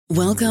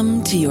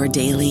Welcome to your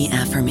daily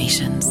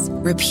affirmations.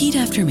 Repeat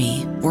after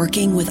me.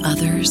 Working with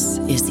others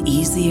is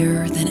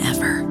easier than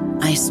ever.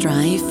 I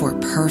strive for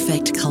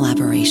perfect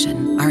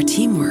collaboration. Our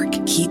teamwork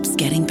keeps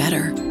getting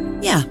better.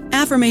 Yeah,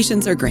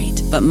 affirmations are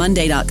great, but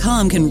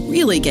Monday.com can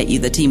really get you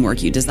the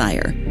teamwork you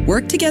desire.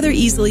 Work together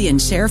easily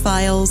and share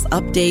files,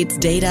 updates,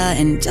 data,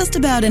 and just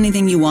about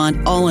anything you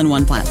want all in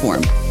one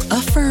platform.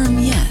 Affirm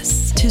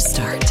yes to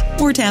start,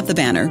 or tap the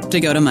banner to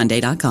go to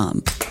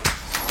Monday.com.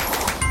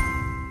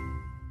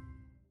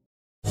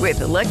 With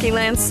the Lucky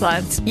Land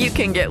Slots, you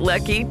can get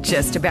lucky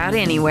just about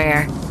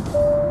anywhere.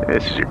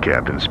 This is your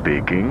captain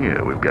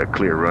speaking. We've got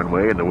clear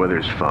runway and the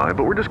weather's fine,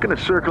 but we're just going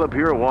to circle up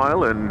here a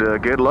while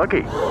and get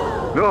lucky.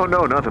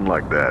 No, nothing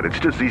like that. It's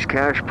just these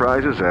cash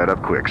prizes add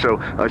up quick. So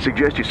I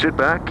suggest you sit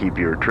back, keep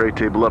your tray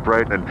table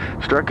upright, and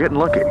start getting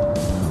lucky.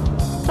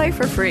 Play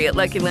for free at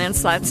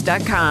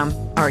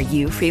LuckyLandSlots.com. Are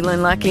you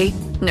feeling lucky?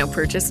 No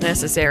purchase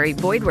necessary.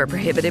 Void where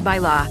prohibited by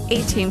law.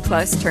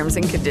 18+ terms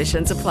and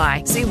conditions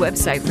apply. See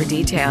website for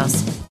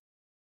details.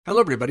 Hello,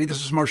 everybody.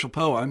 This is Marshall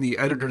Poe. I'm the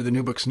editor of the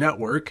New Books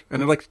Network,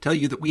 and I'd like to tell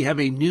you that we have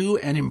a new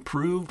and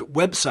improved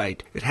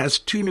website. It has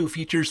 2 new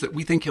features that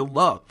we think you'll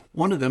love.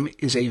 One of them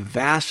is a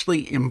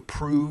vastly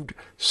improved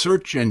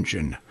search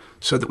engine,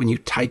 so that when you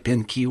type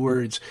in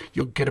keywords,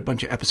 you'll get a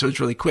bunch of episodes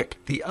really quick.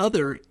 The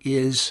other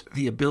is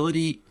the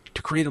ability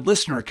to create a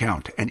listener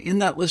account. And in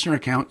that listener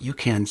account, you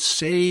can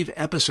save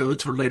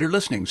episodes for later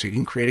listening. So you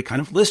can create a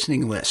kind of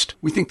listening list.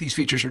 We think these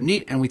features are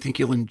neat and we think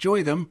you'll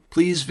enjoy them.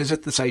 Please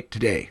visit the site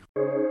today.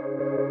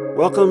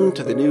 Welcome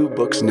to the New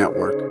Books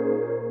Network.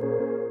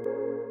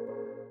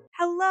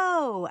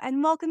 Hello,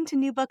 and welcome to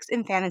New Books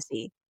in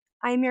Fantasy.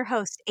 I am your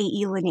host,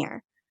 A.E.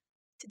 Lanier.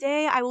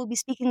 Today, I will be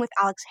speaking with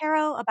Alix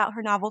Harrow about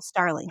her novel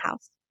Starling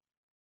House.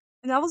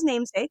 The novel's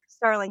namesake,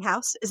 Starling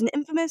House, is an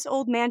infamous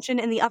old mansion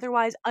in the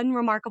otherwise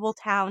unremarkable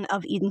town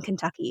of Eden,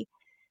 Kentucky.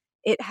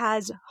 It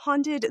has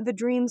haunted the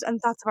dreams and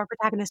thoughts of our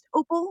protagonist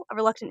Opal, a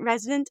reluctant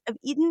resident of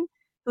Eden,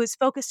 who is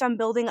focused on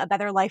building a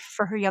better life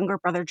for her younger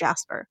brother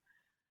Jasper,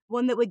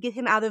 one that would get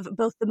him out of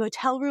both the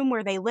motel room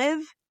where they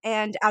live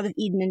and out of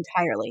Eden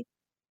entirely.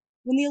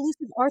 When the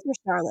elusive Arthur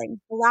Starling,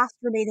 the last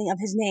remaining of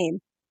his name,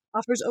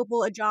 offers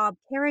Opal a job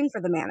caring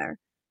for the manor,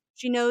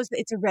 she knows that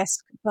it's a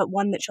risk, but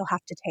one that she'll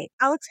have to take.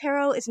 Alix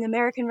Harrow is an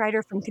American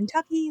writer from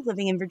Kentucky,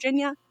 living in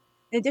Virginia.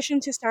 In addition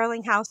to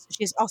Starling House,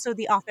 she is also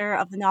the author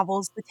of the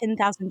novels The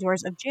 10,000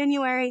 Doors of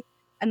January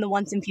and The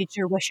Once and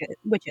Future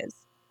Witches,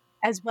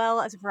 as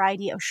well as a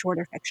variety of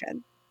shorter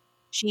fiction.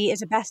 She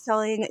is a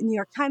best-selling New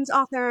York Times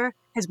author,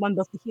 has won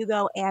both the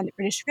Hugo and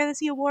British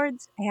Fantasy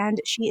Awards,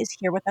 and she is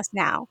here with us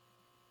now.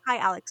 Hi,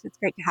 Alix. It's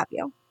great to have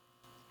you.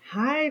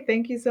 Hi.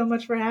 Thank you so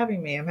much for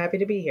having me. I'm happy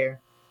to be here.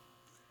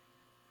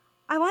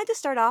 I wanted to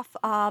start off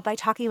by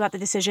talking about the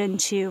decision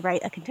to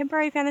write a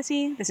contemporary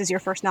fantasy. This is your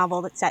first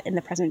novel that's set in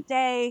the present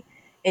day.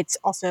 It's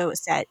also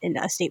set in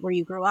a state where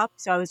you grew up,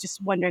 so I was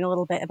just wondering a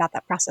little bit about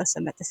that process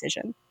and that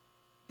decision.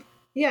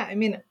 Yeah, I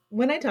mean,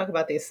 when I talk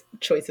about these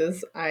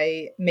choices,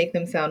 I make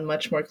them sound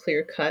much more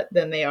clear-cut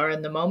than they are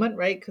in the moment,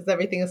 right? Because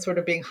everything is sort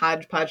of being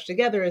hodgepodge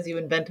together as you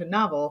invent a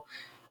novel.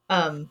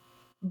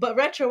 But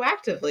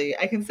retroactively,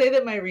 I can say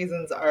that my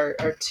reasons are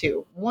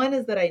 2. One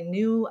is that I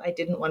knew I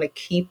didn't want to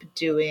keep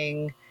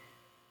doing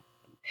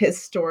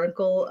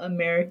historical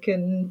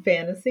American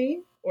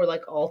fantasy or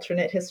like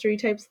alternate history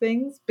types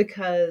things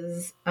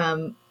because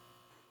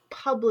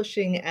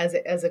publishing as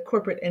a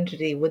corporate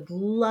entity would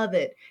love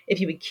it if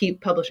you would keep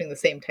publishing the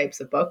same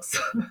types of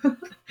books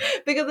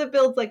because it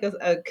builds like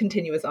a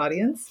continuous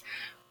audience.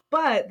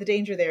 But the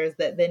danger there is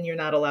that then you're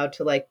not allowed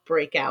to like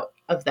break out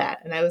of that.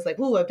 And I was like,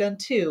 ooh, I've done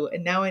 2.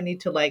 And now I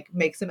need to like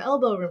make some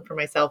elbow room for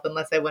myself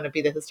unless I want to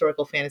be the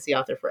historical fantasy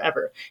author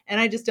forever. And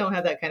I just don't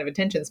have that kind of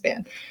attention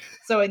span.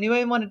 So I knew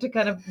I wanted to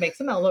kind of make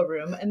some elbow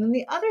room. And then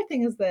the other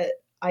thing is that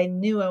I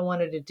knew I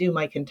wanted to do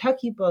my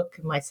Kentucky book,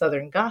 my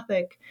Southern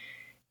Gothic.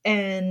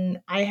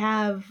 And I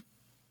have,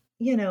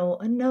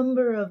 a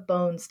number of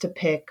bones to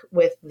pick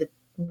with the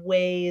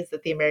ways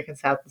that the American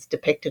South is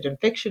depicted in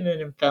fiction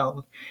and in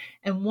film.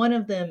 And one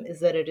of them is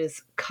that it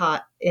is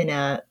caught in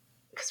a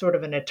sort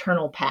of an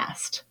eternal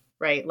past,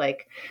 right?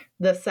 Like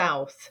the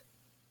South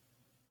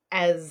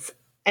as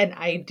an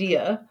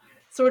idea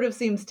sort of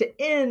seems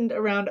to end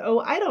around, the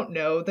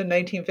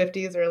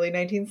 1950s, early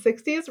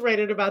 1960s, right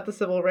at about the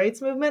Civil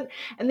Rights Movement.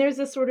 And there's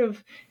this sort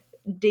of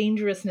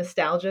dangerous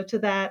nostalgia to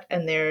that.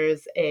 And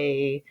there's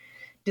a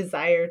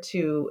desire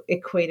to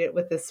equate it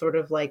with this sort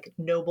of like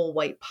noble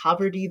white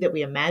poverty that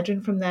we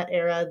imagine from that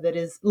era that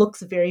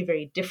looks very,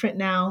 very different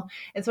now.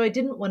 And so I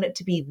didn't want it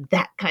to be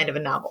that kind of a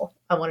novel.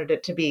 I wanted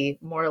it to be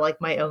more like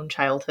my own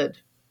childhood.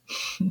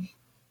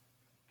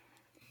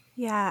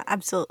 Yeah,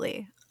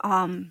 absolutely.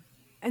 And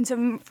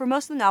so for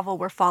most of the novel,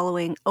 we're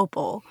following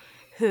Opal,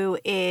 who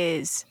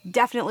is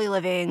definitely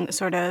living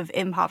sort of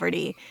in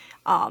poverty,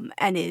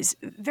 and is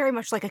very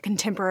much like a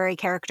contemporary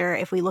character.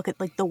 If we look at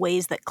like the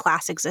ways that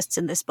class exists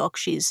in this book,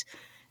 she's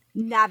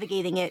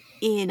navigating it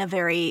in a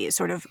very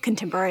sort of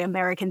contemporary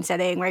American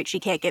setting, right? She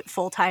can't get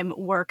full-time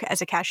work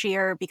as a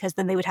cashier because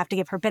then they would have to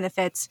give her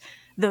benefits,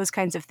 those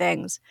kinds of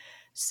things.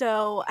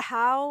 So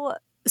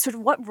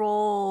what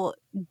role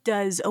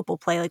does Opal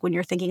play, like when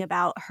you're thinking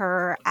about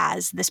her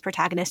as this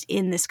protagonist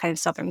in this kind of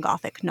Southern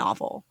Gothic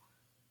novel?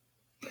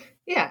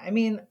 Yeah, I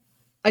mean,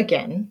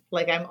 again,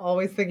 like I'm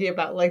always thinking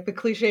about like the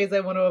cliches I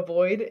want to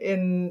avoid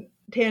in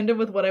tandem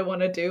with what I want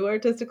to do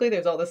artistically.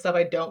 There's all this stuff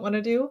I don't want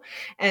to do.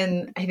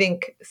 And I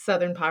think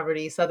Southern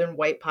poverty, Southern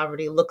white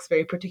poverty looks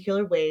very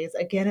particular ways.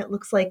 Again, it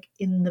looks like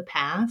in the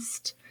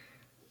past.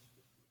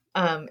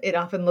 It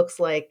often looks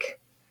like,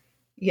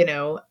 you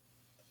know,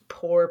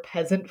 poor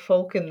peasant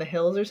folk in the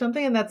hills or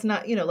something. And that's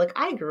not, like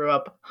I grew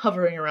up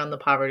hovering around the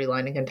poverty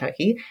line in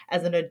Kentucky.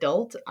 As an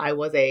adult, I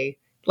was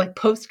like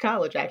post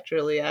college,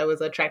 actually, I was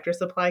a Tractor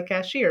Supply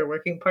cashier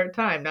working part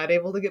time, not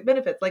able to get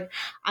benefits. Like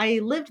I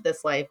lived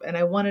this life and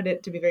I wanted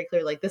it to be very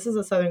clear, like this is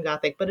a Southern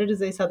Gothic, but it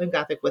is a Southern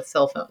Gothic with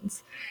cell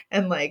phones.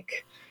 And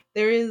like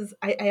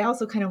I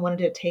also kind of wanted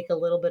to take a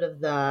little bit of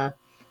the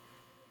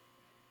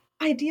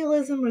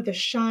idealism or the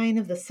shine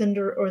of the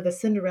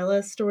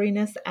Cinderella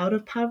storyness out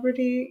of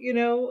poverty,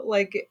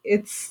 like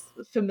it's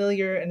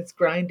familiar and it's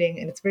grinding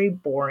and it's very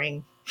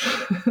boring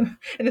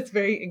and it's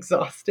very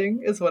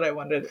exhausting is what I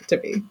wanted it to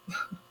be.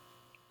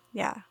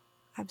 Yeah,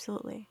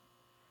 absolutely.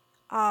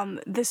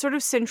 The sort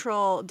of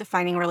central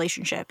defining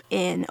relationship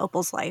in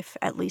Opal's life,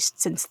 at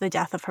least since the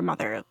death of her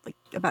mother, like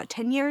about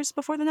 10 years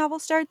before the novel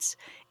starts,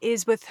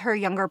 is with her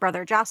younger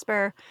brother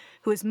Jasper,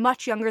 who is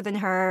much younger than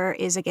her,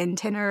 is again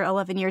 10 or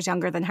 11 years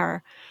younger than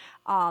her,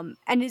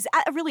 and is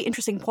at a really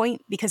interesting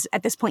point because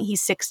at this point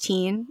he's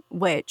 16,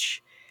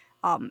 which,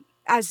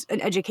 as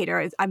an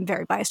educator, I'm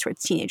very biased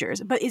towards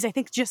teenagers, but is I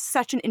think just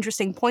such an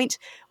interesting point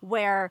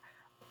where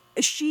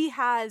she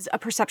has a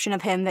perception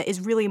of him that is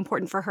really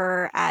important for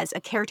her as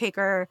a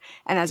caretaker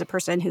and as a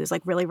person who's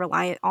like really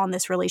reliant on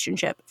this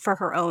relationship for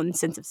her own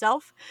sense of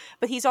self.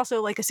 But he's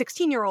also like a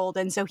 16-year-old,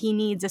 and so he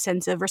needs a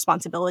sense of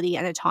responsibility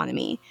and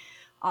autonomy.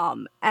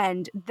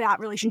 And that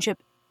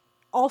relationship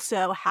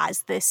also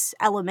has this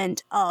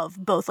element of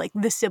both like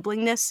the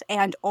siblingness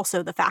and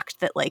also the fact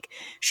that like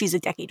she's a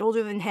decade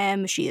older than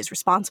him, she is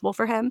responsible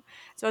for him.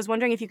 So I was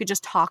wondering if you could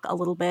just talk a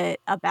little bit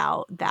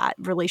about that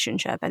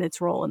relationship and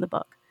its role in the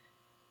book.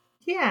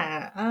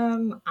 Yeah,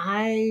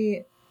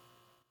 I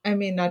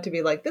mean, not to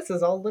be like, this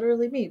is all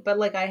literally me, but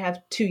like I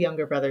have two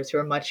younger brothers who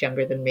are much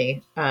younger than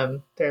me.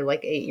 They're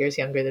like 8 years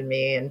younger than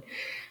me, and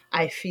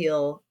I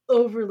feel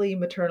overly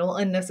maternal,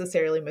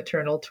 unnecessarily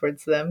maternal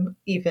towards them,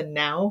 even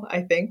now,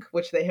 I think,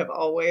 which they have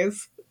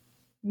always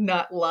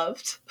not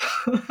loved.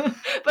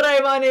 But I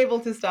am unable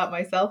to stop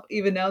myself.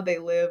 Even now they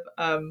live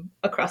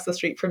across the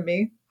street from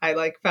me. I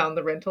like found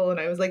the rental and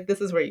I was like, this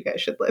is where you guys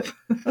should live.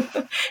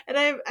 And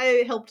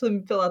I helped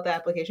them fill out the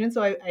application.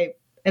 So I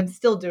am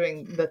still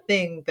doing the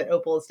thing that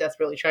Opal is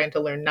desperately trying to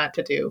learn not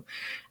to do,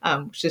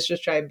 which is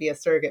just try and be a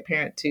surrogate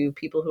parent to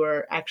people who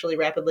are actually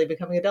rapidly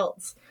becoming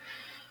adults.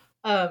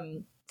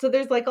 So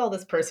there's like all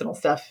this personal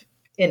stuff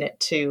in it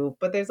too,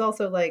 but there's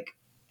also like,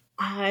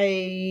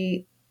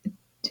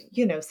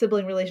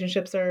 sibling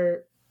relationships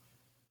are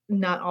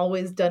not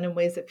always done in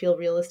ways that feel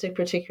realistic,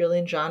 particularly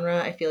in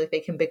genre. I feel like they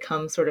can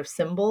become sort of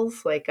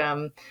symbols. Like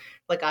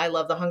I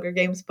love the Hunger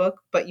Games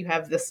book, but you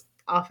have this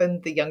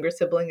often the younger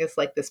sibling is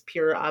like this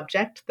pure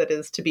object that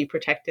is to be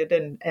protected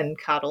and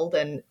coddled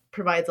and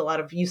provides a lot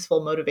of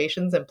useful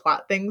motivations and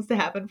plot things to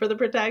happen for the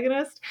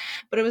protagonist.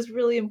 But it was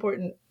really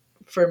important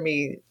for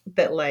me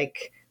that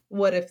like,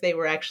 what if they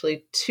were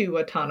actually two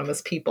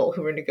autonomous people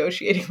who were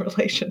negotiating a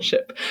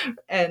relationship,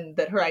 and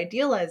that her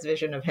idealized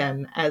vision of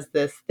him as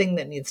this thing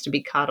that needs to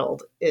be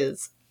coddled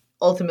is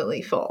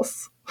ultimately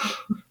false.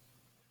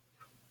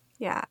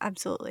 Yeah,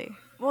 absolutely.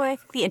 Well, I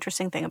think the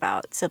interesting thing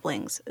about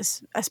siblings,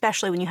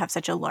 especially when you have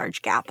such a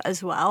large gap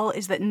as well,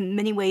 is that in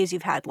many ways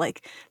you've had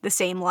like the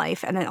same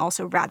life and then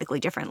also radically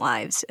different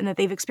lives, and that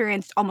they've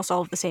experienced almost all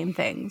of the same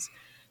things,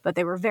 but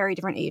they were very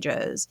different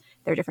ages,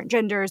 they're different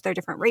genders, they're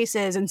different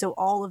races, and so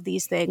all of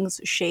these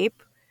things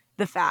shape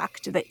the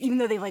fact that even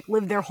though they like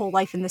lived their whole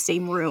life in the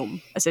same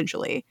room,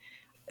 essentially,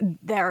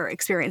 their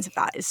experience of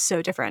that is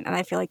so different, and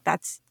I feel like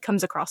that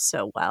comes across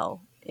so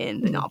well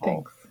in the novel.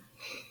 Thanks.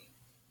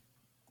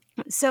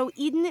 So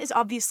Eden is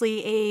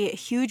obviously a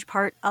huge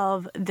part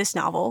of this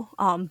novel,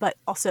 but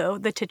also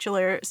the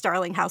titular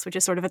Starling house, which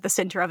is sort of at the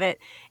center of it,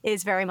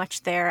 is very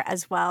much there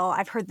as well.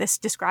 I've heard this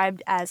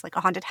described as like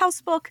a haunted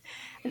house book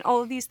and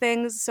all of these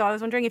things. So I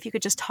was wondering if you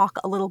could just talk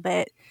a little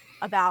bit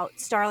about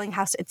Starling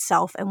house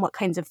itself and what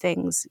kinds of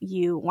things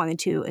you wanted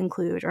to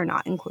include or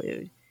not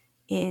include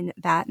in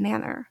that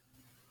manner.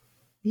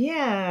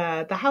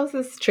 Yeah, the house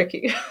is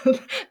tricky.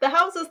 The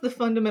house is the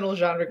fundamental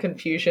genre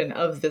confusion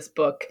of this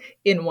book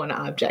in one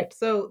object.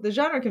 So the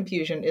genre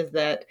confusion is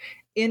that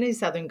in a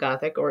Southern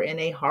Gothic or in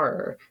a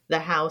horror, the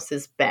house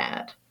is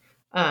bad,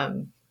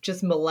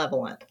 just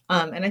malevolent.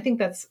 And I think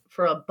that's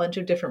for a bunch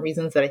of different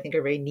reasons that I think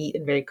are very neat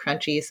and very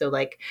crunchy. So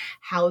like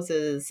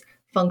houses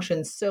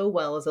function so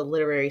well as a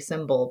literary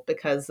symbol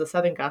because the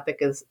Southern Gothic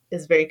is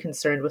very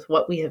concerned with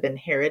what we have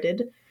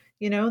inherited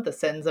the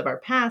sins of our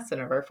past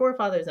and of our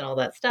forefathers and all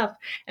that stuff.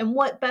 And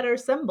what better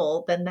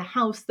symbol than the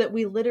house that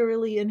we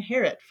literally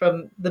inherit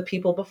from the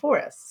people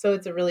before us? So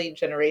it's a really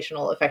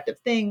generational effective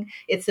thing.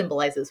 It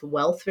symbolizes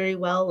wealth very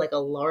well. Like a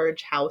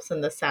large house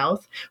in the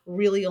South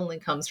really only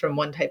comes from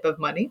one type of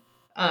money,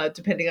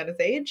 depending on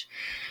its age.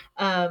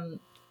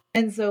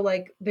 And so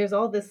like there's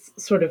all this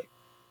sort of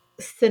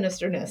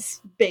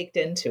sinisterness baked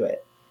into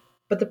it.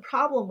 But the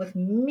problem with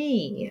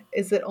me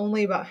is that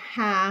only about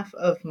half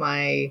of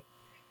my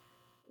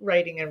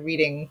writing and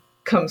reading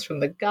comes from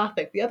the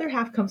Gothic. The other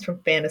half comes from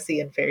fantasy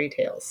and fairy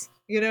tales,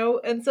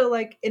 And so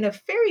like in a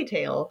fairy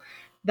tale,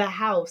 the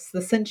house,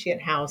 the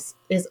sentient house,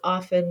 is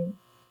often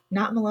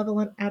not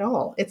malevolent at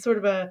all. It's sort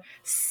of a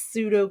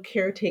pseudo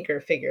caretaker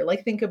figure.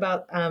 Like think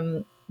about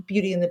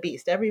Beauty and the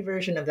Beast. Every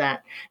version of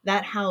that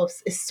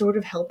house is sort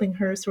of helping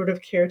her, sort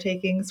of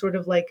caretaking, sort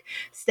of like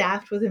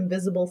staffed with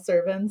invisible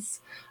servants.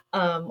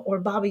 Or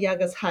Baba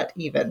Yaga's hut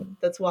even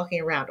that's walking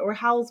around, or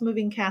Howl's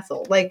Moving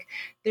Castle. Like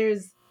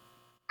there's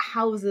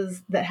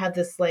houses that have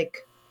this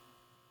like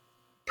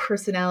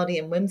personality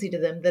and whimsy to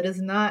them that is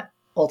not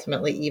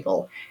ultimately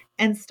evil.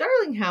 And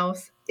Starling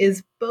House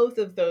is both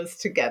of those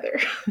together.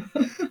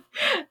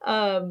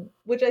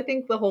 Which I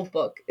think the whole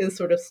book is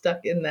sort of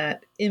stuck in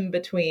that in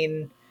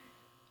between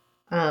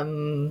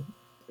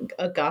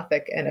a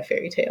Gothic and a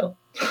fairy tale.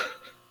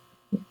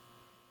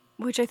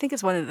 Which I think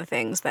is one of the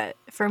things that,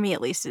 for me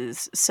at least,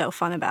 is so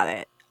fun about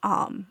it.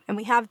 And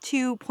we have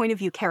two point of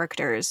view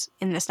characters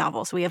in this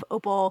novel. So we have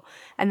Opal,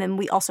 and then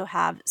we also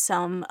have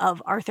some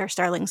of Arthur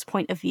Starling's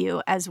point of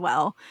view as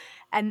well.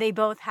 And they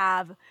both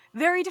have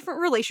very different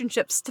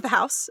relationships to the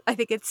house. I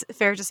think it's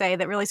fair to say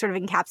that really sort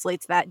of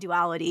encapsulates that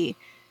duality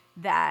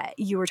that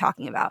you were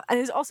talking about. And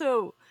it's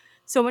also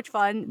so much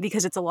fun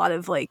because it's a lot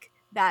of like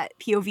that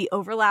POV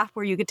overlap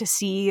where you get to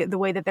see the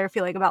way that they're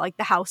feeling about like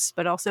the house,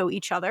 but also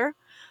each other.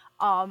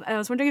 And I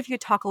was wondering if you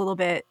could talk a little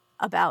bit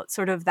about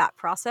sort of that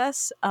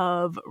process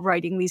of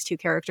writing these two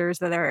characters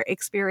that are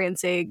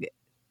experiencing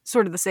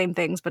sort of the same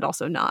things, but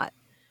also not.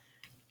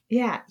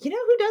 Yeah. You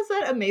know who does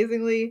that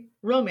amazingly?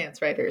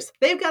 Romance writers.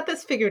 They've got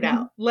this figured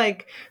out.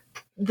 Like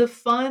the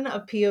fun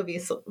of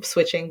POV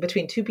switching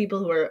between two people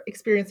who are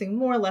experiencing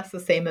more or less the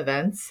same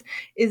events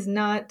is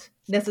not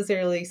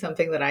necessarily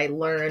something that I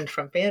learned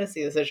from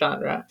fantasy as a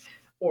genre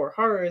or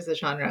horror as a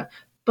genre.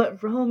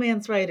 But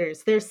romance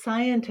writers, they're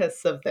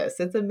scientists of this.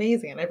 It's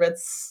amazing. And I've read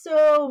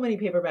so many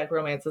paperback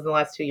romances in the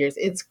last 2 years.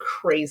 It's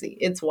crazy.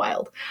 It's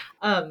wild.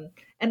 And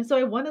so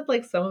I wanted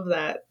like some of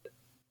that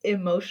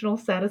emotional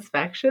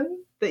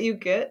satisfaction that you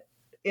get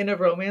in a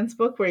romance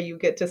book where you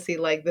get to see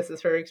like this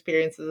is her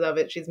experiences of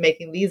it. She's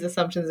making these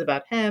assumptions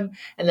about him.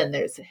 And then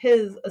there's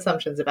his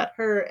assumptions about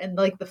her. And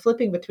like the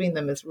flipping between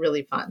them is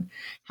really fun.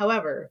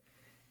 However,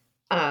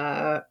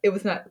 it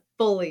was not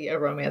fully a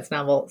romance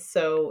novel.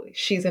 So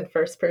she's in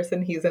first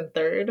person, he's in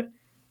third.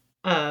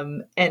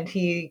 And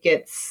he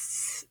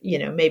gets,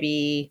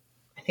 maybe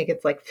I think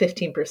it's like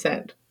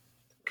 15%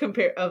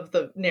 of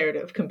the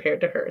narrative compared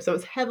to her. So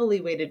it's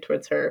heavily weighted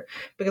towards her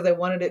because I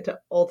wanted it to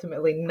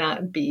ultimately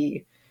not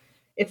be,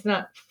 it's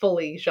not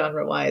fully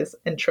genre wise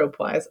and trope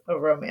wise a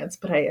romance,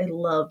 but I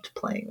loved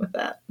playing with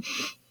that.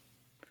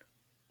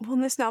 Well,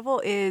 this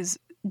novel is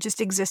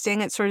just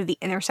existing at sort of the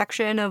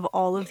intersection of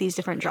all of these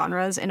different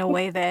genres in a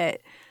way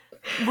that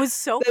was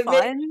so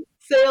fun.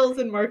 Sales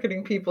and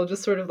marketing people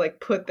just sort of like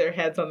put their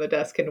heads on the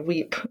desk and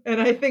weep.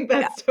 And I think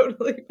that's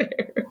totally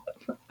fair.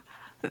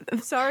 I'm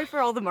sorry for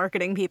all the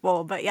marketing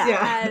people, but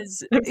I'm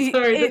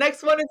sorry. The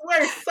next one is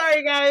worse.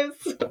 Sorry, guys.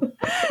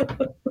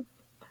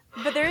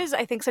 But there is,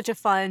 I think, such a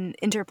fun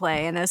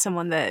interplay. And as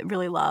someone that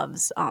really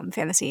loves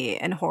fantasy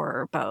and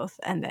horror both,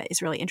 and that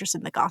is really interested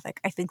in the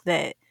Gothic, I think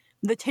that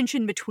the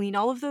tension between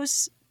all of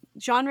those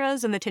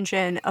genres and the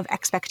tension of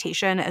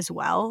expectation as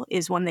well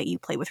is one that you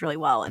play with really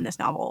well in this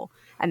novel,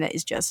 and that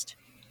is just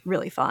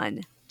really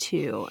fun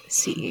to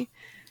see.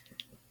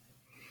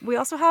 We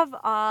also have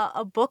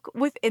a book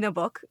within a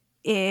book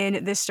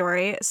in this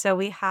story. So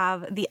we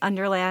have The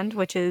Underland,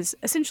 which is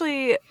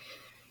essentially,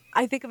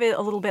 I think of it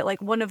a little bit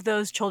like one of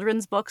those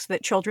children's books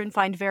that children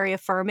find very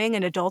affirming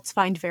and adults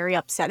find very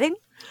upsetting.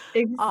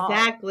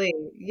 Exactly.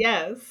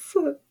 Yes.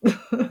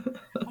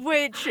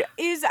 Which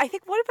is, I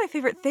think, one of my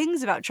favorite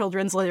things about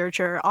children's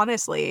literature,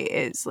 honestly,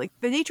 is like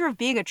the nature of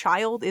being a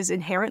child is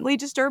inherently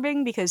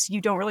disturbing because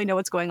you don't really know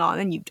what's going on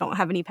and you don't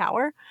have any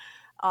power.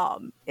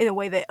 In a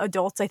way that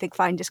adults, I think,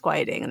 find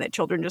disquieting and that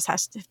children just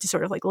has to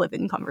sort of like live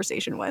in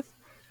conversation with.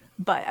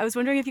 But I was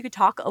wondering if you could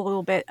talk a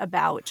little bit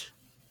about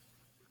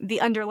The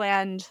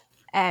Underland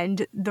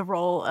and the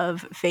role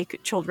of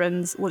fake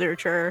children's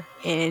literature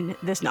in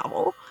this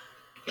novel.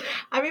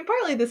 I mean,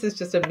 partly this is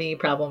just a me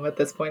problem at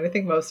this point. I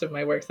think most of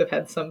my works have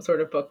had some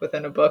sort of book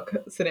within a book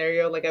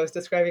scenario. Like I was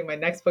describing my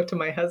next book to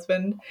my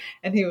husband,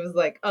 and he was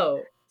like,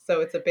 oh, so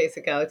it's a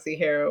basic Alix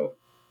Harrow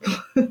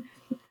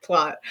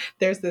plot.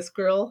 There's this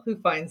girl who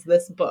finds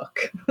this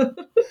book.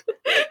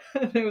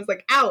 And I was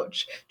like,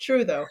 ouch.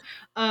 True, though.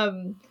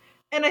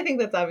 And I think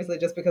that's obviously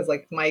just because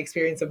like my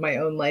experience of my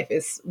own life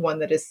is one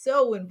that is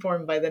so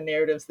informed by the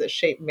narratives that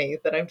shape me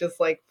that I'm just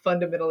like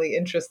fundamentally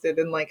interested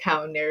in like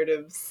how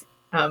narratives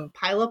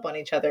pile up on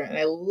each other. And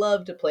I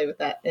love to play with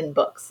that in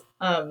books.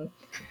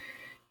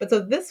 But so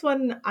this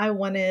one I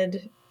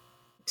wanted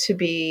to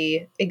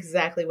be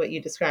exactly what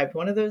you described.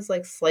 One of those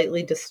like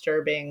slightly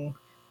disturbing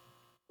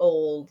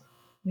old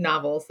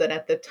novels that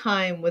at the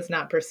time was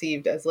not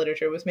perceived as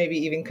literature, was maybe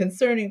even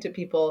concerning to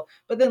people,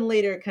 but then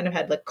later kind of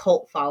had like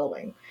cult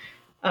following.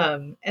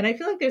 And I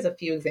feel like there's a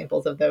few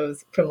examples of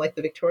those from like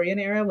the Victorian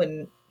era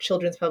when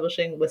children's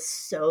publishing was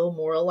so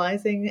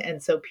moralizing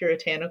and so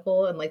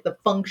puritanical. And like the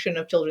function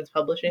of children's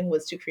publishing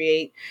was to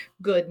create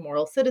good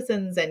moral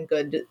citizens and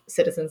good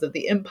citizens of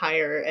the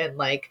empire and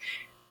like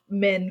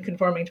men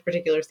conforming to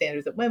particular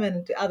standards of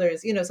women to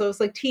others, you know, so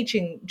it's like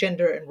teaching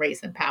gender and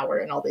race and power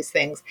and all these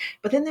things.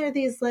 But then there are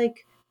these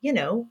like, you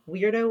know,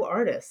 weirdo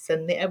artists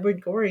and the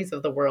Edward Goreys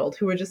of the world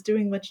who are just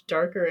doing much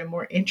darker and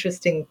more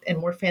interesting and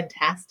more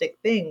fantastic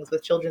things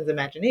with children's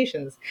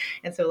imaginations.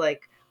 And so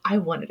like, I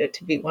wanted it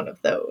to be one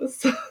of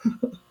those.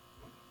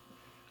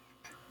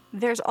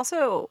 There's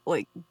also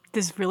like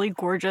this really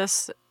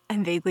gorgeous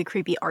and vaguely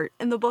creepy art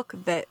in the book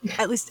that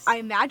at least I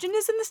imagine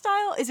is in the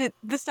style. Is it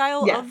the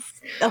style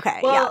Yes. of? Okay,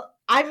 Well, yeah.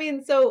 I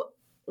mean, so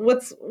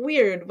what's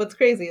weird, what's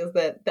crazy is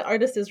that the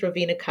artist is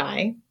Ravina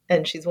Kai,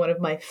 and she's one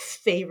of my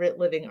favorite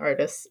living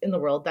artists in the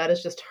world. That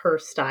is just her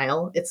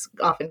style. It's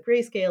often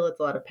grayscale. It's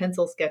a lot of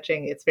pencil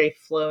sketching. It's very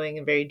flowing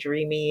and very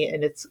dreamy,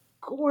 and it's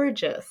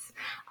gorgeous.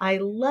 I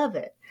love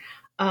it.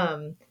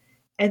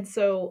 And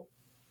so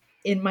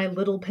in my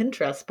little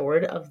Pinterest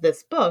board of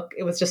this book,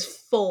 it was just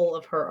full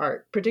of her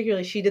art.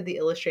 Particularly, she did the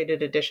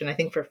illustrated edition, I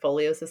think, for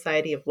Folio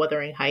Society of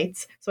Wuthering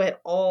Heights. So I had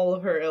all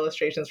of her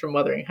illustrations from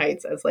Wuthering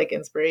Heights as like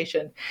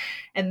inspiration.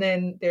 And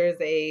then there's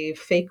a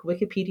fake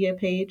Wikipedia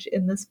page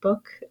in this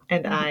book,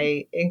 and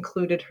I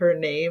included her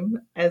name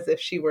as if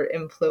she were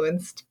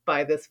influenced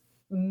by this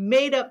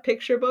made up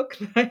picture book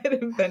that I had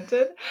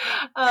invented, just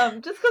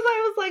because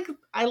I was like,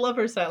 I love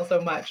her style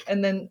so much.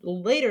 And then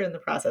later in the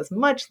process,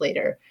 much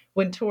later,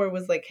 when Tor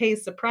was like, hey,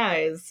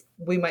 surprise,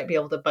 we might be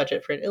able to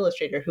budget for an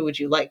illustrator. Who would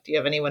you like? Do you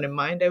have anyone in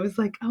mind? I was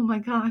like, oh my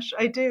gosh,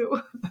 I do.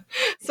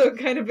 So it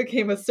kind of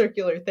became a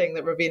circular thing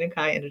that Ravina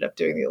Kai ended up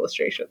doing the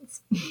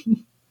illustrations.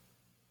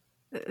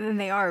 And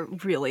they are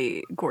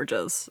really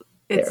gorgeous.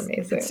 They're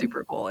amazing. It's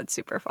super cool. It's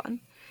super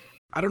fun.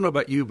 I don't know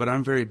about you, but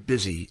I'm very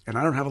busy and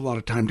I don't have a lot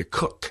of time to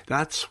cook.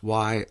 That's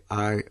why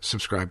I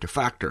subscribe to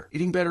Factor.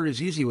 Eating better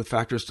is easy with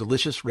Factor's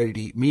delicious,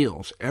 ready-to-eat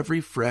meals. Every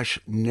fresh,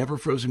 never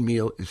frozen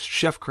meal is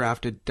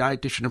chef-crafted,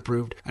 dietitian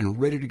approved, and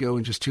ready to go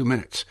in just 2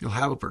 minutes. You'll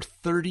have over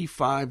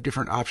 35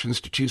 different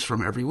options to choose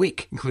from every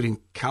week,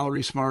 including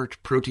Calorie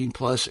Smart, Protein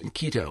Plus, and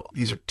Keto.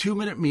 These are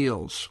 2-minute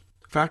meals.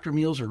 Factor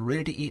meals are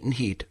ready to eat and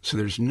heat, so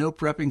there's no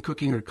prepping,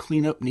 cooking, or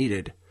cleanup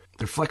needed.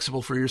 They're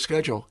flexible for your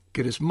schedule.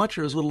 Get as much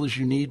or as little as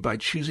you need by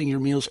choosing your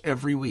meals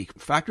every week.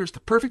 Factor is the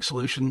perfect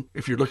solution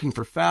if you're looking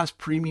for fast,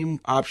 premium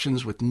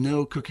options with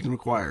no cooking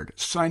required.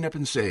 Sign up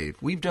and save.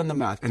 We've done the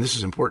math, and this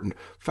is important.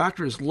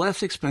 Factor is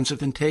less expensive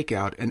than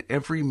takeout, and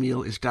every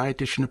meal is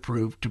dietitian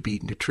approved to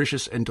be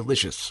nutritious and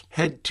delicious.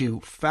 Head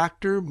to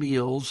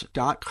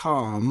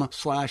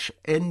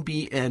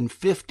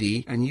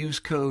factormeals.com/NBN50 and use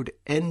code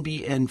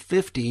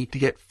NBN50 to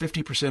get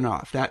 50%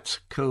 off. That's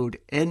code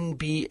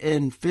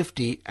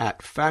NBN50 at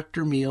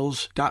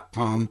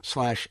factormeals.com/NBN50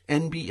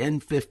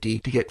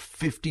 to get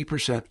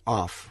 50%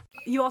 off.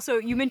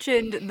 You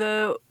mentioned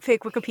the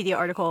fake Wikipedia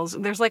articles.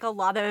 There's like a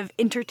lot of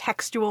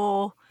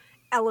intertextual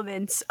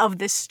elements of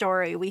this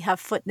story. We have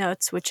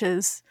footnotes, which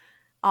is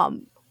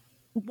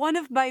one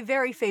of my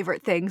very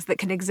favorite things that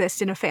can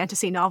exist in a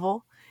fantasy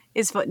novel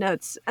is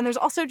footnotes. And there's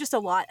also just a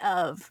lot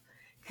of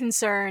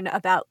concern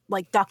about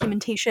like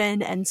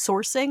documentation and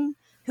sourcing,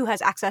 who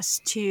has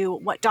access to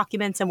what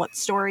documents and what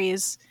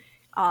stories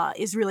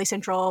is really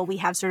central. We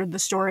have sort of the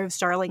story of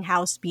Starling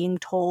House being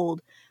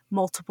told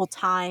multiple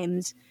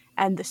times,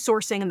 and the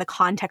sourcing and the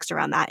context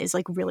around that is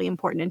like really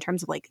important in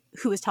terms of like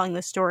who is telling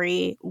the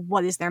story,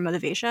 what is their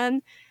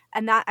motivation.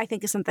 And that I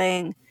think is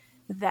something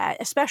that,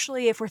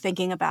 especially if we're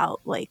thinking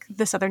about like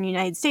the Southern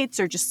United States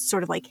or just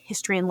sort of like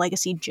history and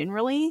legacy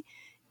generally,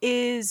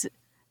 is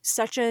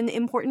such an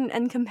important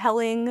and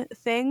compelling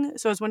thing.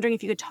 So I was wondering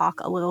if you could talk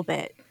a little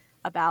bit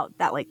about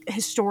that like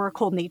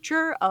historical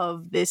nature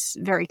of this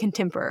very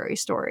contemporary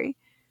story.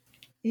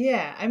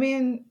 Yeah, I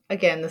mean,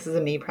 again, this is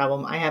a me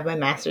problem. I have my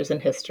master's in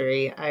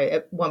history. I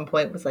at one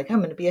point was like, I'm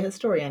going to be a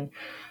historian.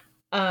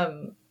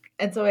 And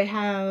so I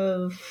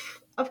have,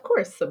 of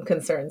course, some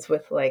concerns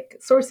with like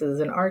sources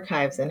and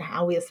archives and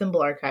how we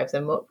assemble archives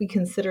and what we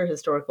consider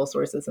historical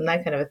sources and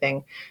that kind of a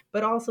thing.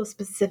 But also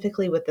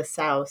specifically with the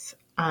South,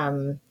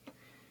 I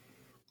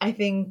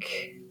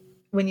think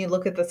when you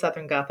look at the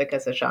Southern Gothic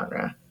as a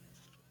genre,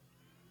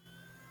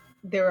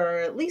 there are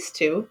at least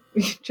two,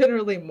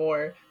 generally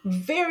more,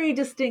 very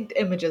distinct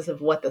images of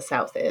what the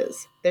South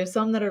is. There's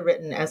some that are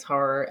written as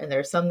horror, and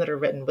there's some that are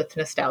written with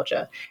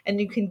nostalgia.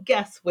 And you can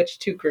guess which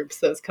two groups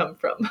those come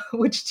from,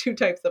 which two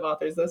types of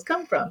authors those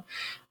come from.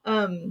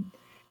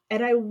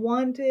 And I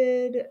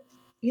wanted,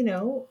 you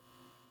know,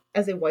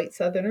 as a white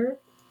Southerner,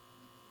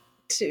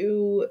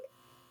 to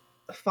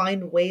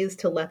find ways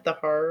to let the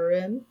horror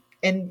in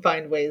and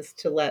find ways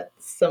to let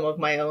some of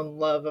my own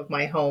love of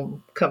my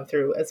home come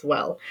through as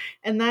well.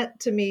 And that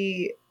to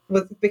me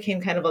became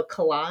kind of a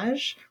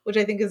collage, which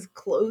I think is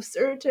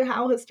closer to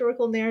how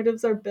historical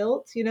narratives are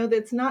built. You know,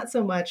 that's not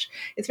so much,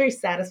 it's very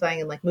satisfying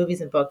in like movies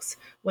and books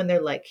when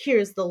they're like,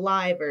 here's the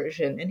lie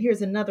version and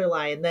here's another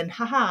lie, and then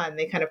haha, and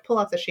they kind of pull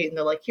off the sheet and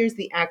they're like, here's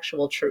the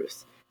actual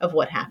truth of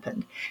what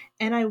happened.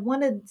 And I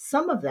wanted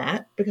some of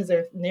that because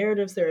there are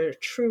narratives that are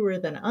truer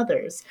than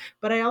others.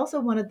 But I also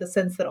wanted the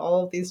sense that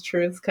all of these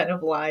truths kind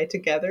of lie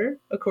together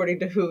according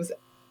to who's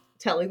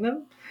telling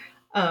them.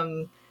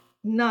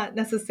 Not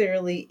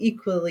necessarily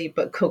equally,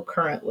 but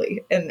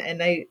concurrently. And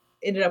I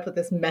ended up with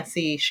this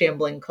messy,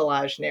 shambling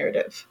collage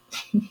narrative.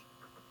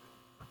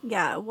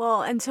 Yeah,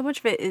 well, and so much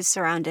of it is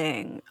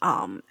surrounding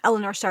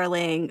Eleanor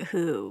Starling,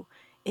 who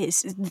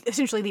is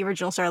essentially the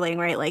original Starling,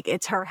 right? Like,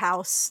 it's her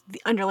house,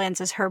 the Underlands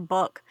is her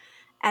book.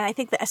 And I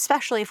think that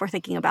especially if we're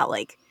thinking about,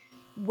 like,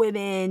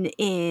 women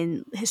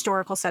in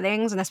historical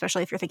settings, and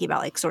especially if you're thinking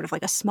about, like, sort of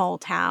like a small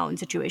town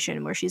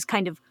situation where she's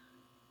kind of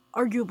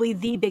arguably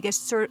the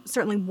biggest,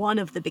 certainly one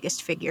of the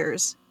biggest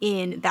figures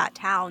in that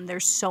town,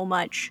 there's so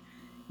much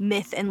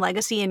myth and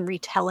legacy and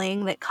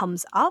retelling that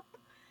comes up.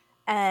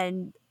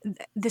 And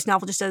this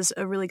novel just does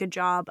a really good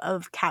job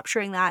of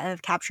capturing that, and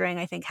of capturing,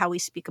 I think, how we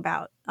speak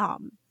about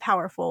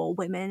powerful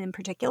women in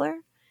particular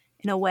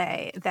in a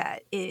way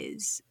that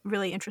is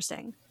really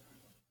interesting.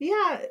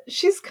 Yeah,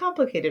 she's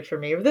complicated for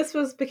me.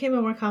 Became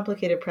a more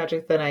complicated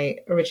project than I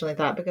originally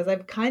thought because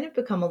I've kind of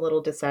become a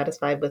little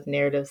dissatisfied with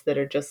narratives that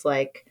are just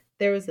like,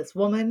 there was this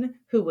woman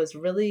who was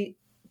really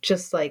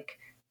just like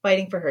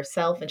fighting for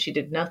herself and she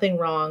did nothing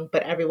wrong,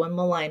 but everyone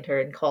maligned her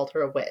and called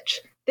her a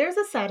witch. There's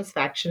a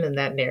satisfaction in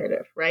that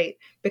narrative, right?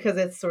 Because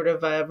it's sort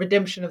of a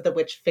redemption of the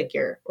witch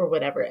figure or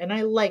whatever, and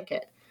I like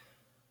it.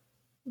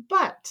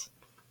 But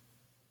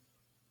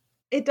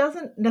it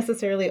doesn't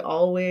necessarily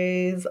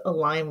always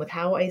align with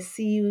how I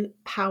see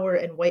power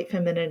and white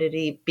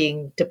femininity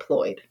being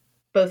deployed,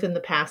 both in the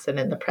past and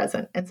in the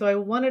present. And so I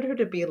wanted her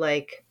to be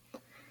like,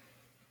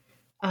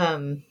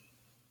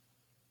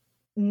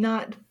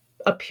 not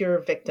a pure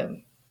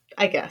victim,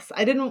 I guess.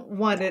 I didn't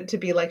want it to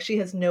be like she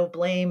has no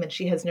blame and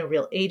she has no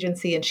real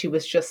agency and she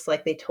was just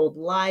like they told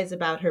lies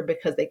about her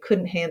because they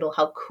couldn't handle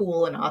how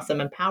cool and awesome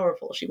and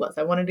powerful she was.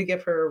 I wanted to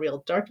give her a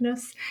real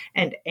darkness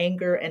and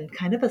anger and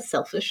kind of a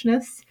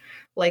selfishness,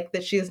 like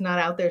that she is not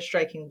out there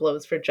striking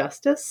blows for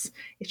justice.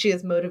 She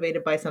is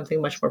motivated by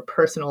something much more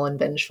personal and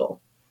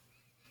vengeful.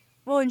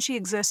 Well, and she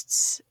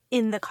exists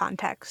in the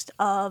context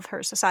of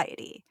her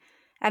society.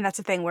 And that's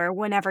the thing where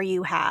whenever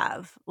you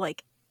have,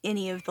 like,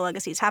 any of the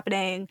legacies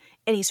happening,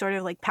 any sort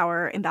of, like,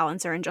 power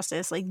imbalance or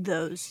injustice, like,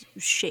 those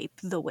shape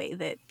the way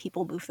that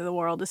people move through the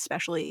world,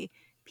 especially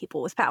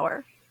people with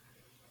power.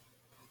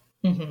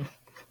 Mm-hmm.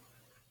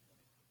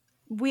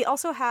 We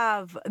also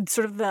have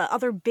sort of the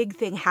other big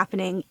thing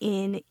happening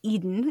in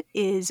Eden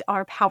is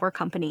our power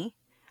company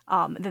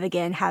that,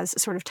 again, has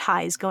sort of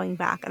ties going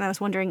back. And I was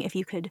wondering if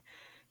you could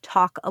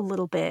talk a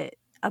little bit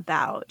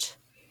about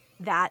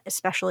that,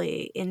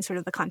 especially in sort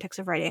of the context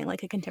of writing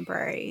like a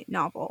contemporary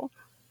novel.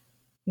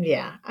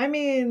 Yeah. I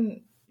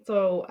mean,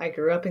 so I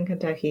grew up in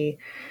Kentucky.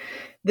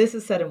 This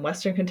is set in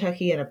Western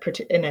Kentucky in a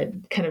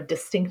kind of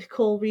distinct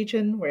coal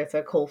region where it's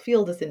a coal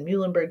field. It's in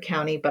Muhlenberg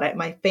County, but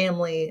my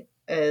family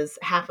is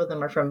half of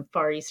them are from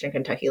far Eastern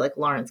Kentucky, like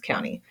Lawrence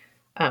County.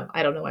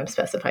 I don't know why I'm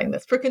specifying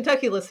this. For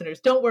Kentucky listeners,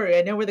 don't worry.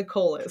 I know where the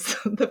coal is.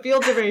 The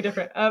fields are very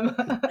different.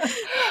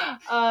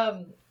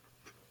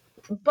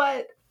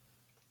 But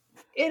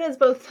it has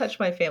both touched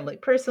my family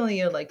personally.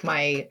 You know, like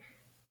my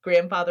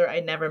grandfather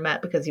I never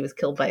met because he was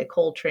killed by a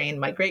coal train.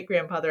 My great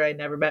grandfather I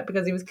never met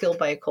because he was killed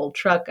by a coal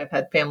truck. I've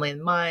had family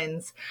in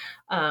mines.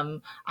 I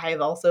have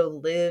also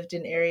lived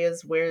in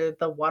areas where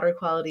the water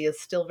quality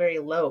is still very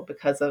low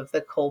because of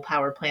the coal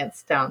power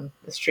plants down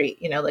the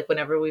street. You know, like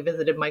whenever we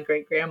visited my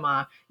great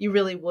grandma, you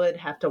really would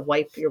have to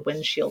wipe your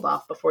windshield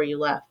off before you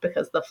left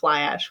because the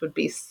fly ash would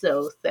be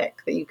so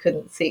thick that you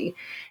couldn't see.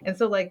 And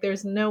so, like,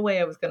 there's no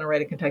way I was going to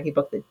write a Kentucky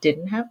book that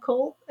didn't have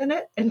coal in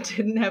it and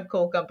didn't have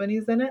coal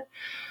companies in it.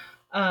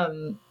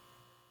 And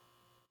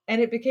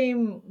it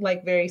became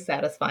like very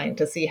satisfying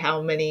to see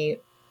how many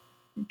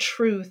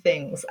true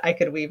things I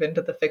could weave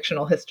into the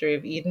fictional history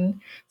of Eden.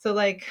 So,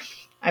 like,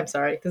 I'm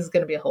sorry, this is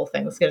going to be a whole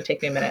thing. It's going to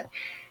take me a minute.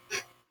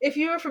 If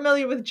you are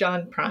familiar with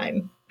John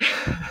Prine,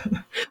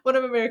 one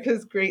of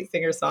America's great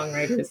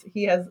singer-songwriters,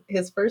 he has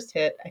his first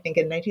hit, I think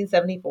in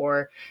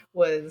 1974,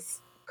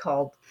 was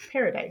called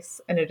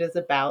Paradise. And it is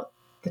about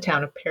the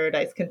town of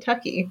Paradise,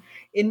 Kentucky,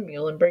 in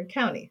Muhlenberg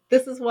County.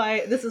 This is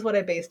what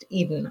I based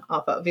Eden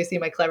off of. You see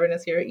my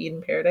cleverness here,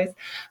 Eden Paradise.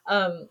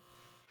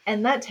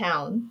 And that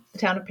town, the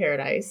town of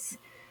Paradise,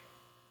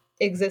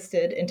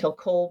 existed until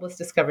coal was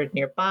discovered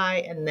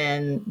nearby, and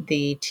then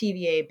the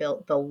TVA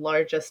built the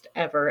largest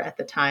ever at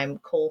the time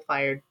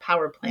coal-fired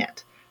power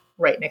plant,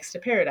 right next to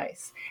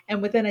Paradise.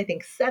 And within, I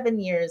think, 7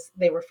 years,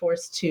 they were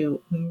forced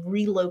to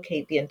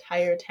relocate the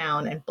entire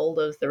town and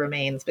bulldoze the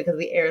remains because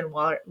the air and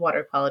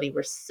water quality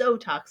were so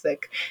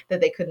toxic that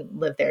they couldn't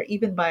live there,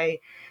 even by,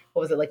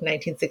 what was it, like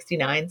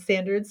 1969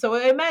 standards. So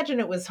I imagine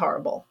it was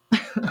horrible.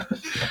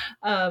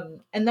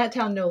 And that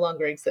town no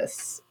longer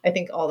exists. I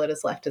think all that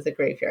is left is a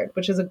graveyard,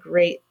 which is a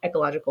great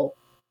ecological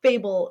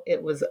fable.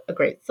 It was a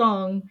great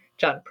song.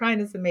 John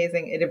Prine is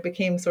amazing. It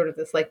became sort of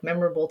this like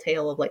memorable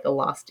tale of like a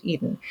lost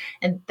Eden.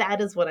 And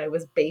that is what I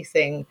was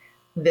basing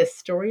this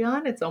story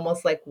on. It's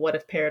almost like, what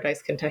if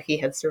Paradise, Kentucky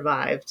had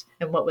survived,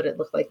 and what would it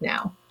look like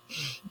now?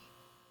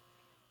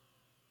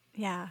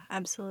 Yeah,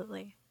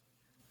 absolutely.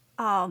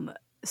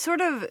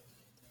 Sort of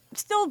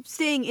still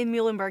staying in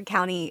Muhlenberg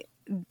County,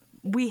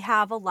 we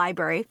have a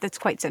library that's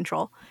quite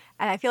central.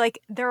 And I feel like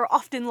there are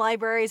often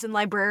libraries and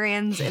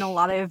librarians in a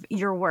lot of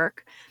your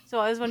work. So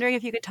I was wondering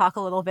if you could talk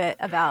a little bit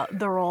about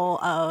the role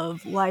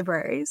of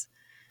libraries.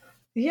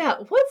 Yeah,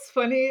 what's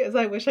funny is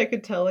I wish I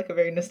could tell like a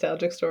very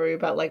nostalgic story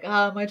about like,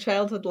 my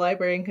childhood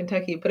library in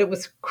Kentucky, but it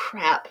was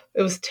crap.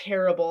 It was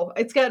terrible.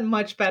 It's gotten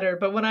much better,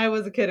 but when I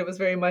was a kid, it was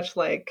very much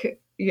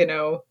like,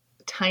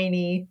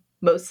 tiny,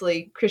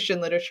 mostly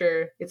Christian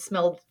literature. It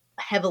smelled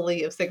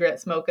heavily of cigarette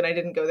smoke, and I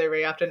didn't go there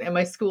very often. And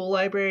my school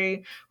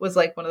library was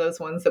like one of those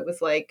ones that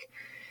was like,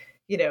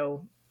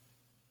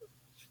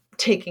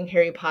 taking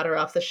Harry Potter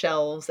off the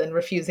shelves and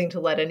refusing to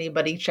let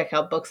anybody check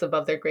out books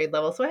above their grade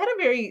level. So I had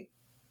a very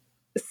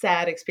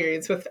sad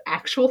experience with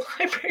actual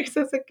libraries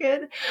as a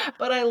kid,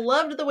 but I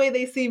loved the way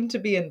they seemed to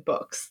be in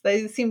books.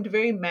 They seemed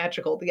very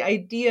magical. The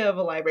idea of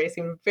a library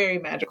seemed very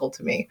magical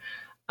to me.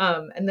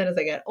 And then as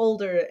I got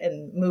older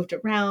and moved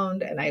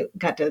around, and I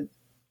got to,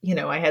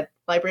 I had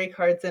library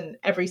cards in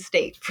every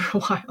state for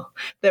a while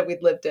that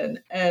we'd lived in.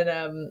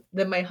 And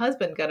then my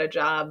husband got a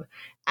job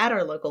at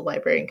our local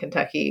library in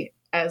Kentucky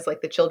as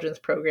like the children's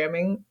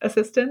programming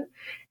assistant.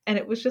 And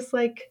it was just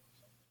like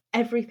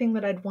everything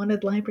that I'd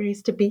wanted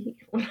libraries to be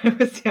when I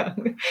was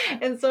young.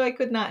 And so I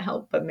could not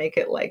help but make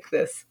it like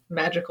this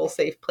magical,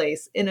 safe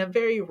place in a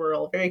very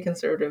rural, very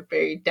conservative,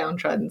 very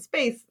downtrodden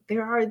space.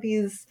 There are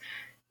these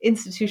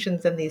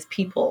institutions and these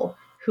people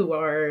who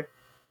are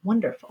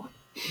wonderful.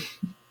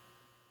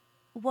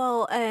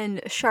 Well,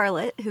 and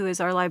Charlotte, who is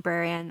our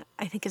librarian,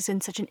 I think is in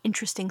such an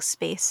interesting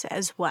space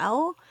as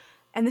well.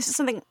 And this is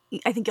something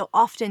I think you'll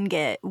often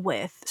get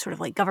with sort of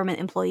like government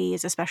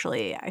employees,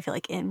 especially I feel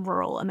like in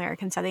rural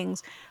American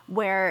settings,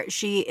 where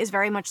she is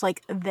very much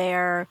like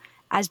there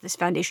as this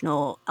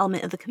foundational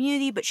element of the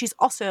community, but she's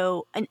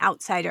also an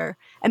outsider.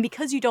 And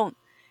because you don't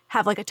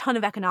have like a ton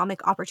of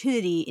economic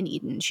opportunity in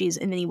Eden, she's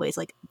in many ways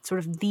like sort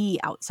of the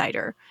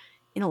outsider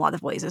in a lot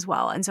of ways as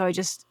well. And so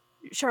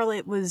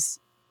Charlotte was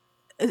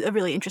a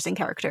really interesting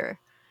character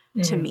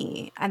to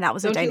me, and that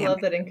was Don't a dynamic. You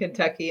love that in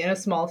Kentucky, in a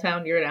small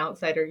town, you're an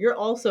outsider. You're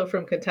also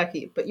from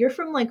Kentucky, but you're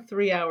from like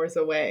 3 hours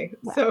away,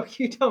 so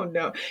you don't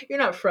know. You're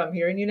not from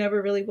here, and you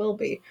never really will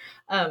be.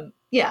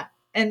 Yeah,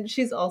 and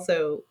she's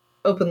also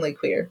openly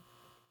queer,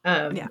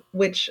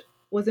 which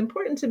was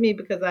important to me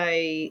because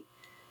I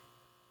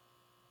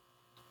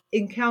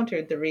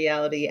encountered the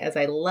reality as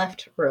I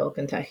left rural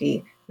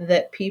Kentucky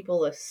that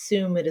people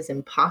assume it is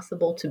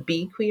impossible to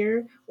be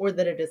queer, or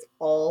that it is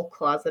all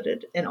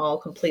closeted and all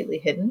completely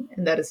hidden.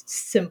 And that is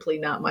simply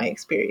not my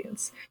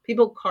experience.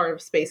 People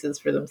carve spaces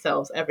for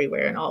themselves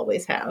everywhere and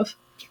always have.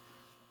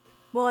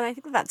 Well, and I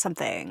think that's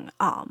something,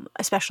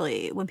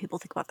 especially when people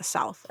think about the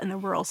South and the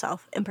rural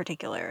South in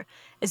particular,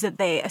 is that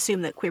they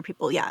assume that queer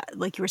people,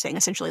 like you were saying,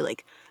 essentially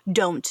like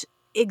don't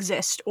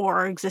exist or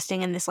are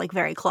existing in this like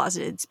very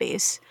closeted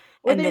space.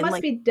 Or they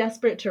must be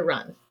desperate to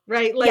run,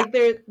 right? Like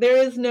there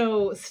is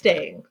no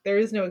staying. There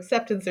is no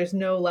acceptance. There's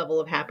no level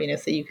of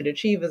happiness that you could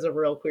achieve as a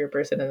real queer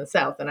person in the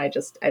South. And I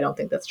don't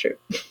think that's true.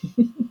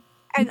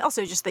 And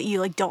also just that you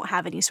like don't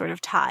have any sort of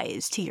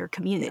ties to your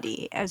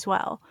community as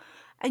well.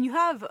 And you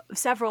have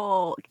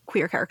several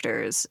queer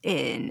characters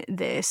in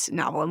this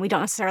novel, and we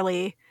don't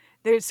necessarily,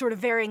 there's sort of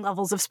varying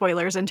levels of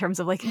spoilers in terms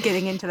of like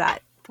getting into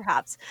that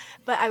perhaps.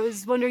 But I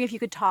was wondering if you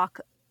could talk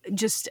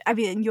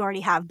you already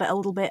have, but a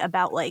little bit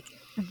about like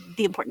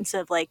the importance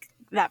of like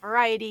that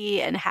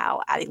variety and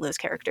how adding those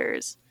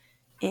characters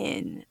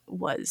in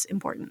was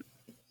important.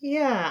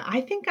 Yeah,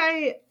 I think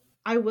I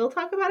will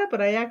talk about it, but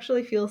I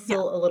actually feel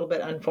still a little bit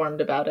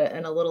unformed about it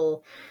and a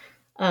little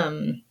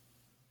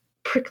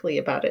prickly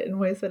about it in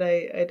ways that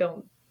I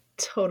don't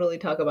totally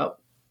talk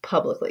about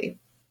publicly.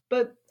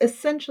 But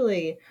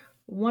essentially,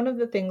 one of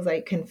the things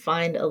I can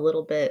find a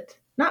little bit,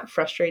 not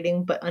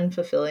frustrating, but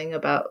unfulfilling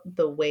about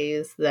the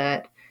ways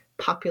that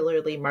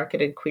popularly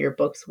marketed queer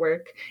books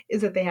work is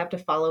that they have to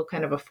follow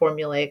kind of a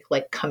formulaic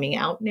like coming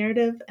out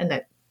narrative, and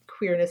that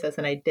queerness as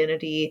an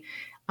identity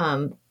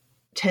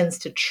tends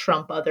to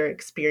trump other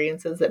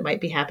experiences that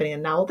might be happening in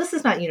a novel. This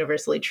is not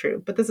universally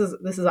true, but this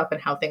is often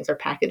how things are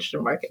packaged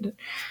and marketed.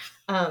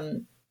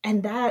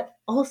 And that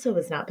also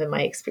has not been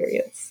my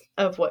experience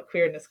of what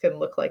queerness can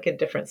look like in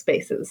different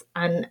spaces.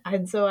 And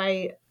so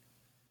I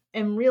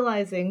am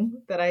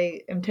realizing that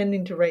I am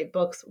tending to write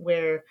books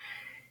where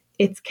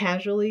it's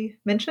casually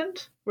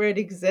mentioned, where it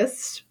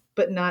exists, but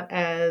but not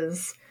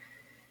as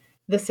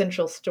the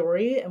central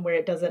story, and where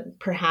it doesn't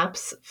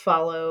perhaps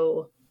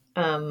follow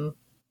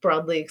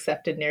broadly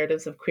accepted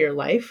narratives of queer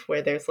life,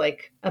 where there's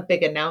like a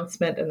big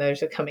announcement and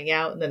there's a coming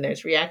out and then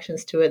there's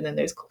reactions to it and then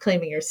there's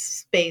claiming your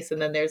space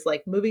and then there's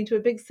like moving to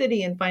a big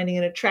city and finding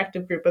an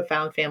attractive group of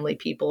found family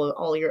people of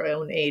all your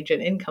own age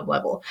and income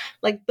level.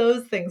 Like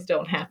those things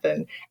don't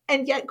happen.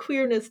 And yet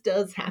queerness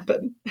does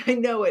happen. I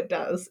know it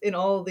does in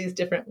all of these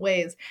different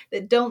ways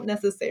that don't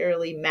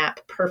necessarily map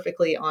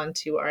perfectly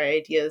onto our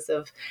ideas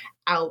of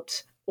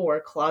out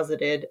or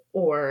closeted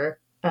or,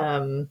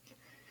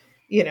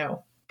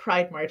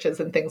 pride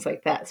marches and things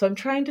like that. So I'm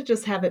trying to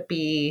just have it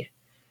be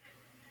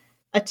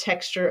a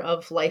texture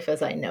of life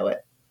as I know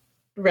it,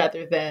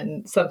 rather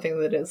than something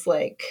that is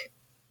like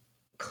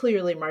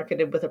clearly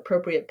marketed with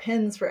appropriate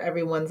pins for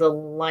everyone's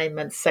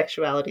alignments,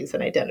 sexualities,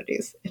 and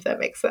identities, if that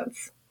makes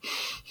sense.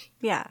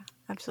 Yeah,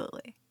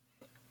 absolutely.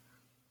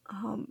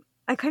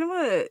 I kind of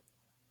want to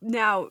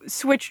now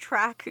switch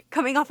track,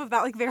 coming off of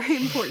that like very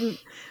important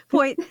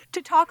point,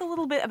 to talk a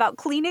little bit about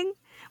cleaning,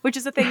 which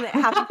is a thing that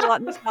happens a lot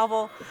in this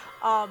novel.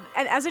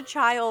 And as a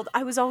child,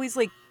 I was always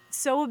like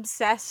so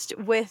obsessed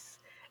with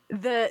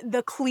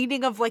the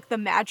cleaning of like the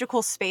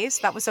magical space.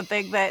 That was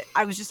something that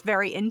I was just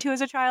very into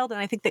as a child. And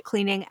I think that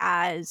cleaning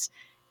as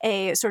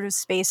a sort of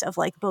space of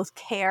like both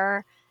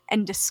care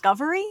and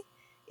discovery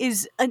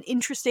is an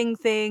interesting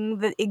thing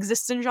that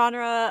exists in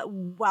genre,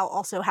 while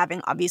also having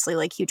obviously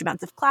like huge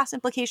amounts of class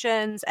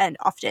implications and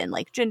often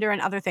like gender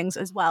and other things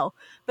as well.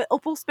 But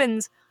Opal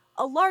spends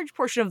a large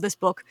portion of this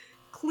book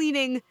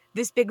cleaning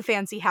this big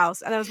fancy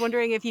house, and I was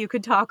wondering if you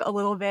could talk a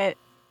little bit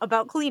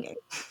about cleaning.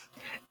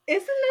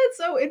 Isn't that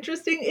so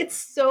interesting? It's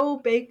so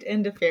baked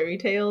into fairy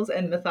tales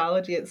and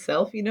mythology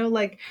itself.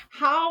 Like,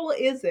 how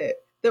is it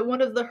that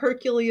one of the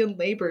Herculean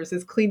labors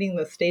is cleaning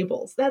the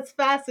stables? That's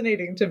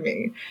fascinating to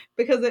me,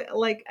 because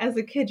as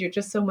a kid, you're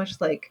just so much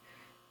like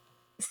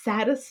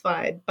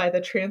satisfied by the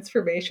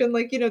transformation,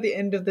 like the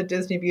end of the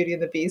Disney Beauty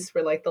and the Beast,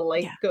 where like the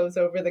light goes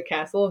over the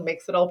castle and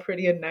makes it all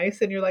pretty and nice,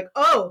 and you're like,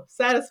 oh,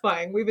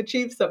 satisfying, we've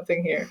achieved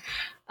something here.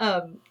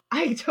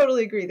 I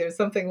totally agree, there's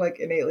something like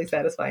innately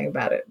satisfying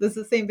about it. This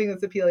is the same thing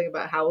that's appealing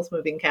about Howl's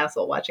Moving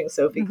Castle, watching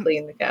Sophie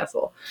clean the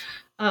castle.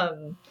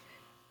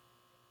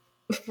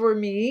 For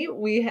me,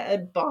 we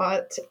had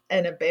bought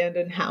an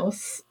abandoned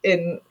house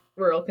in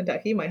rural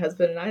Kentucky, my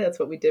husband and I. That's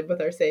what we did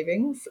with our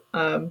savings.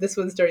 This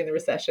was during the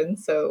recession,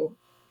 so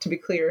to be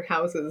clear,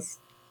 houses,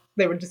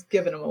 they were just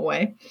giving them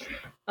away.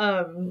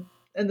 And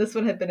this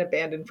one had been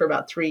abandoned for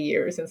about 3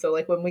 years. And so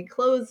like when we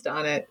closed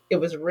on it, it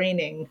was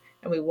raining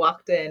and we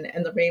walked in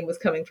and the rain was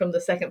coming from the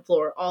second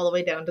floor all the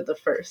way down to the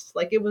first.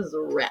 Like it was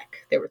a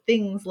wreck. There were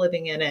things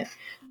living in it.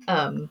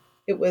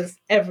 It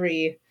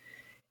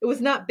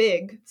was not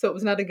big, so it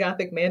was not a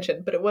Gothic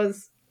mansion, but it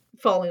was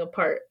falling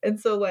apart. And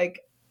so like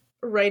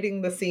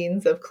writing the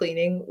scenes of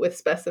cleaning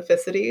with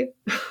specificity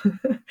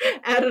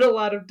added a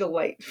lot of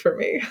delight for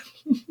me.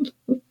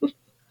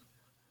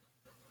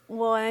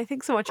 Well, and I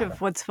think so much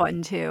of what's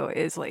fun too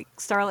is like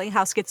Starling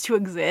House gets to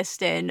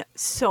exist in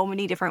so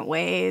many different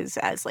ways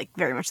as like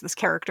very much this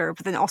character,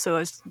 but then also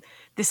as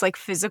this like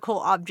physical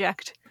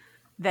object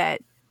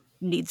that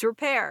needs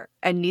repair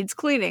and needs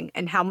cleaning.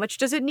 And how much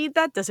does it need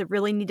that? Does it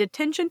really need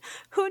attention?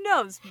 Who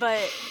knows?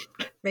 But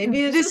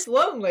maybe it's just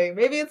lonely.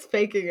 Maybe it's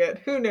faking it.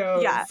 Who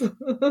knows? Yeah.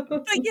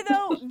 But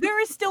there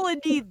is still a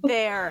need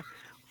there,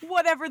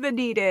 whatever the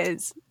need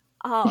is.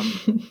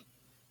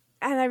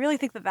 And I really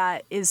think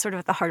that is sort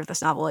of at the heart of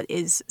this novel. It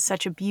is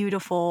such a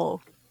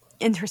beautiful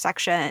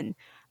intersection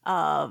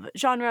of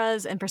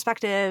genres and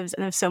perspectives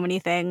and of so many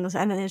things.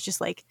 And then it's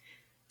just like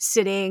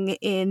sitting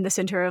in the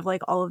center of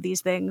like all of these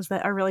things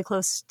that are really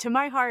close to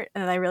my heart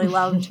and that I really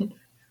loved.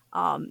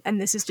 And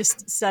this is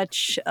just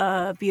such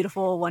a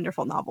beautiful,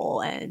 wonderful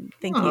novel. And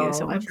thank you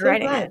so much for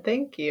writing it.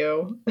 Thank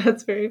you.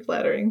 That's very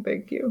flattering.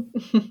 Thank you.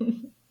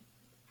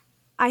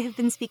 I have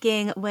been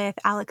speaking with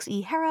Alix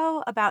E.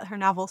 Harrow about her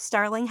novel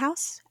Starling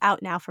House,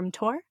 out now from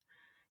Tor.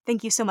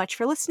 Thank you so much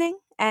for listening,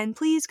 and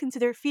please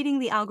consider feeding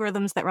the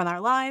algorithms that run our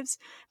lives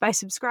by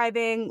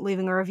subscribing,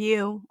 leaving a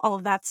review, all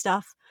of that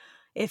stuff.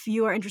 If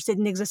you are interested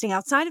in existing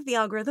outside of the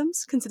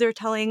algorithms, consider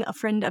telling a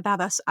friend about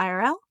us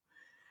IRL.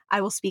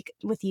 I will speak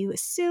with you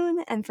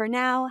soon, and for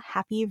now,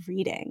 happy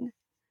reading.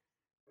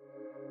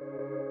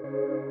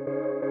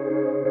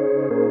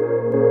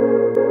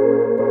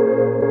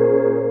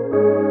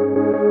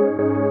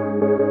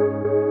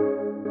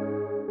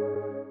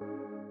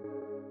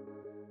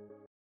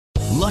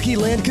 Lucky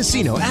Land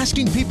Casino,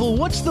 asking people,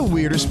 what's the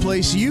weirdest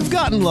place you've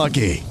gotten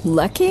lucky?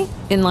 Lucky?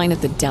 In line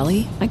at the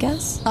deli, I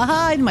guess?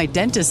 Aha, in my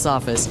dentist's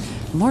office.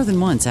 More than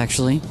once,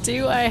 actually.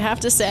 Do I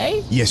have to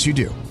say? Yes, you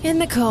do. In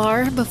the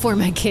car before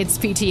my kids'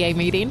 PTA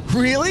meeting.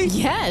 Really?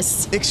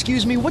 Yes.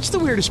 Excuse me, what's the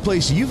weirdest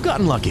place you've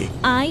gotten lucky?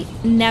 I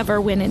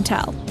never win and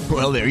tell.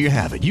 Well, there you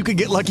have it. You can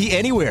get lucky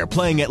anywhere,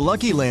 playing at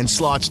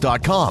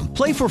LuckyLandSlots.com.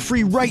 Play for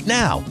free right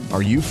now.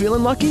 Are you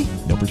feeling lucky?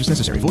 No purchase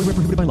necessary. Void where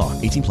prohibited by law.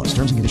 18+.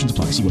 Terms and conditions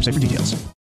apply. See website for details.